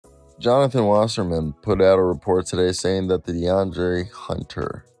Jonathan Wasserman put out a report today saying that the DeAndre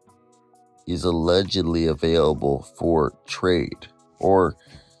Hunter is allegedly available for trade, or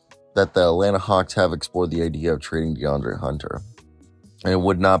that the Atlanta Hawks have explored the idea of trading DeAndre Hunter. And it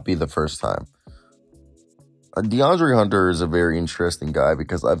would not be the first time. DeAndre Hunter is a very interesting guy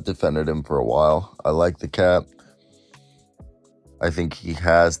because I've defended him for a while. I like the cat. I think he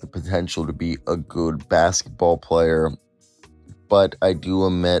has the potential to be a good basketball player. But I do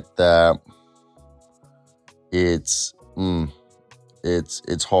admit that it's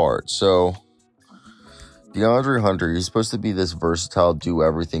hard. So DeAndre Hunter, he's supposed to be this versatile,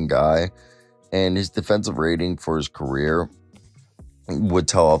 do-everything guy. And his defensive rating for his career would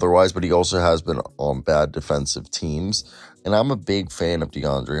tell otherwise, but he also has been on bad defensive teams. And I'm a big fan of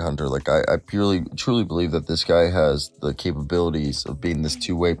DeAndre Hunter. Like, I truly believe that this guy has the capabilities of being this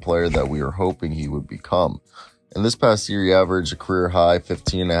two-way player that we are hoping he would become. And this past year, he averaged a career high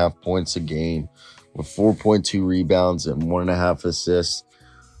 15.5 points a game with 4.2 rebounds and 1.5 assists.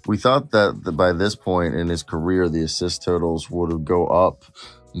 We thought that by this point in his career, the assist totals would go up,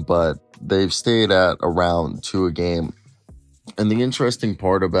 but they've stayed at around 2 a game. And the interesting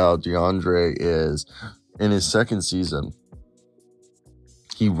part about DeAndre is in his second season,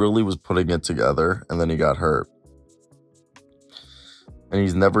 he really was putting it together, and then he got hurt. And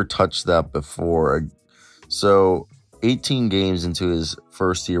he's never touched that before. So 18 games into his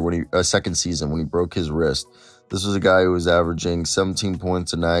second season, when he broke his wrist, this was a guy who was averaging 17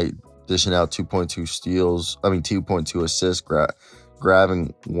 points a night, dishing out 2.2 assists,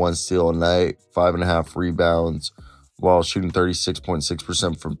 grabbing 1 steal a night, 5.5 rebounds, while shooting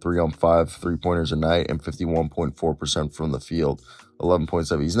 36.6% from 3-on-5 3-pointers a night and 51.4% from the field,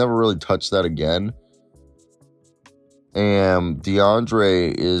 11.7. He's never really touched that again. And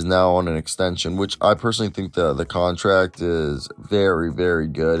DeAndre is now on an extension, which I personally think the contract is very, very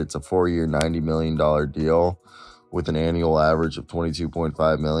good. It's a 4-year, $90 million deal with an annual average of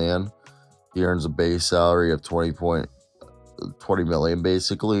 $22.5 million. He earns a base salary of $20 million,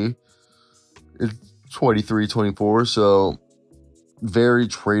 basically. It's 23, 24, so very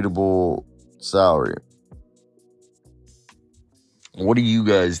tradable salary. What do you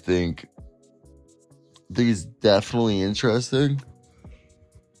guys think? I think it's definitely interesting.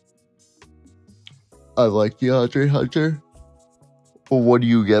 I like DeAndre Hunter. But what do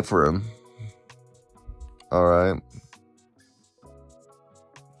you get for him? Alright.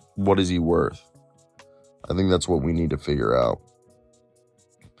 What is he worth? I think that's what we need to figure out.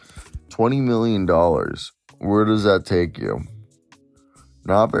 $20 million. Where does that take you?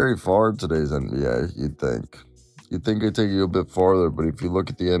 Not very far in today's NBA, you'd think. You'd think it'd take you a bit farther, but if you look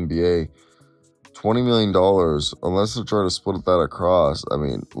at the NBA, $20 million, unless they're trying to split that across, I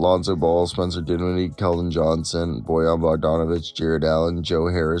mean, Lonzo Ball, Spencer Dinwiddie, Keldon Johnson, Bojan Bogdanovic, Jared Allen, Joe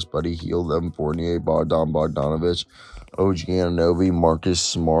Harris, Buddy Hield, Evan Fournier, Bogdanovic, OG Anunoby, Marcus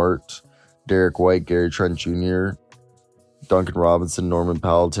Smart, Derek White, Gary Trent Jr., Duncan Robinson, Norman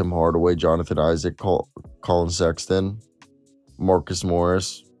Powell, Tim Hardaway, Jonathan Isaac, Colin Sexton, Marcus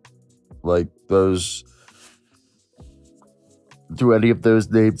Morris. Like, those... Do any of those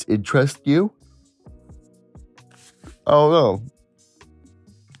names interest you? I don't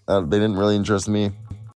know. They didn't really interest me.